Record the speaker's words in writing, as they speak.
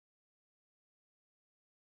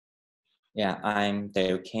Yeah, I'm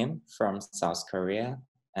Dae Kim from South Korea,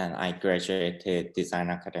 and I graduated Design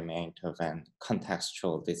Academy Eindhoven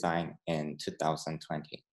contextual design in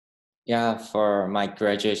 2020. Yeah, for my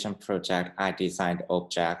graduation project, I designed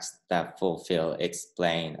objects that fulfill,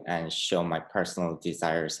 explain, and show my personal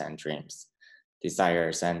desires and dreams.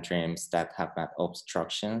 Desires and dreams that have met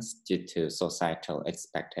obstructions due to societal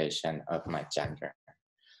expectation of my gender.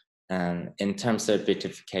 And in terms of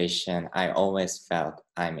beautification, I always felt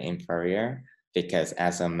I'm inferior because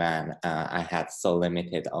as a man, I had so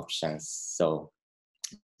limited options. So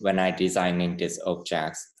when I designing these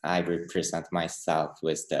objects, I represent myself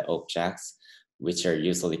with the objects, which are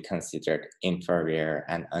usually considered inferior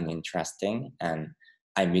and uninteresting, and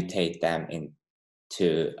I mutate them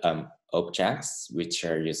into objects, which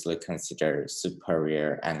are usually considered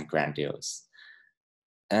superior and grandiose.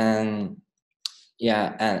 And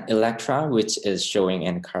yeah, and Electra, which is showing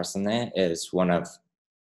in Kazerne, is one of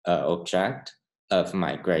object of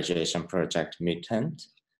my graduation project, Mutant.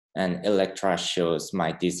 And Electra shows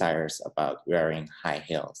my desires about wearing high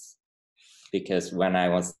heels. Because when I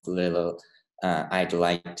was little, I'd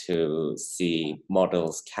like to see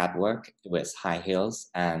models catwalk with high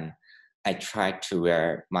heels. And I tried to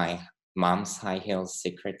wear my mom's high heels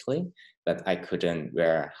secretly, but I couldn't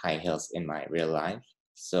wear high heels in my real life.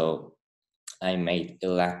 So I made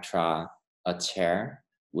Electra a chair,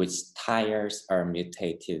 which tires are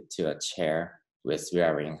mutated to a chair with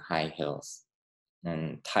wearing high heels.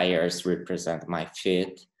 And tires represent my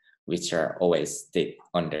feet, which are always stick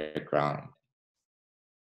on the ground.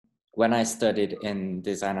 When I studied in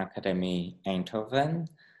Design Academy Eindhoven,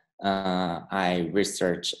 I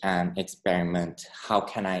research and experiment how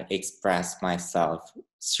can I express myself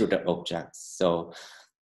through the objects. So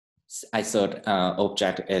I thought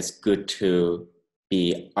object is good to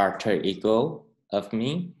be alter ego of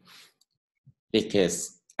me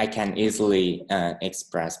because I can easily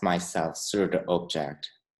express myself through the object.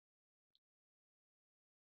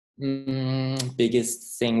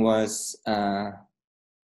 Biggest thing was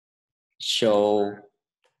show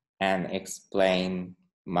and explain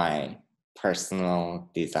my personal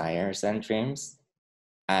desires and dreams.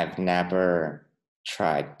 I've never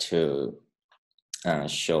tried to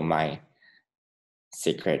show my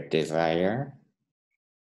secret desire.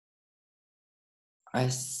 I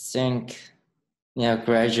think, yeah,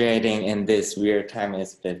 graduating in this weird time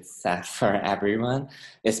is a bit sad for everyone,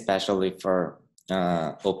 especially for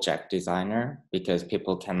object designer, because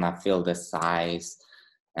people cannot feel the size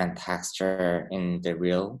and texture in the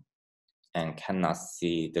real and cannot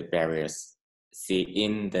see the various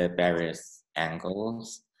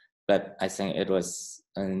angles. But I think it was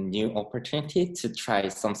a new opportunity to try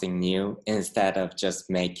something new instead of just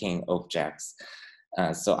making objects.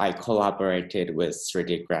 So I collaborated with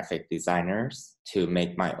 3D graphic designers to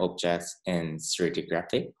make my objects in 3D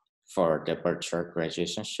graphic for the virtual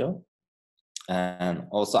graduation show. And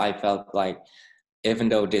also I felt like even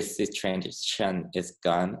though this situation is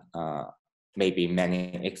gone, maybe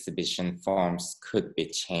many exhibition forms could be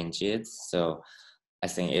changed. So I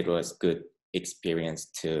think it was good experience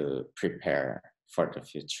to prepare for the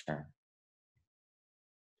future.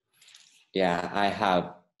 Yeah, I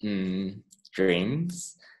have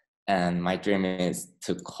dreams, and my dream is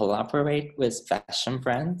to collaborate with fashion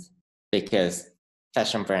brands because I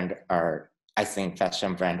think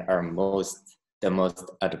fashion brands are the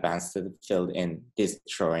most advanced field in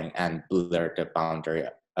destroying and blur the boundary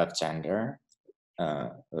of gender,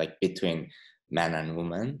 like between man and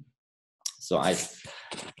woman. So I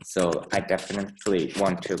definitely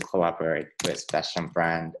want to collaborate with fashion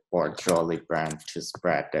brand or jewelry brand to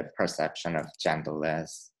spread the perception of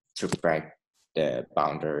genderless, to break the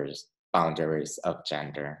boundaries of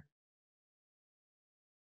gender.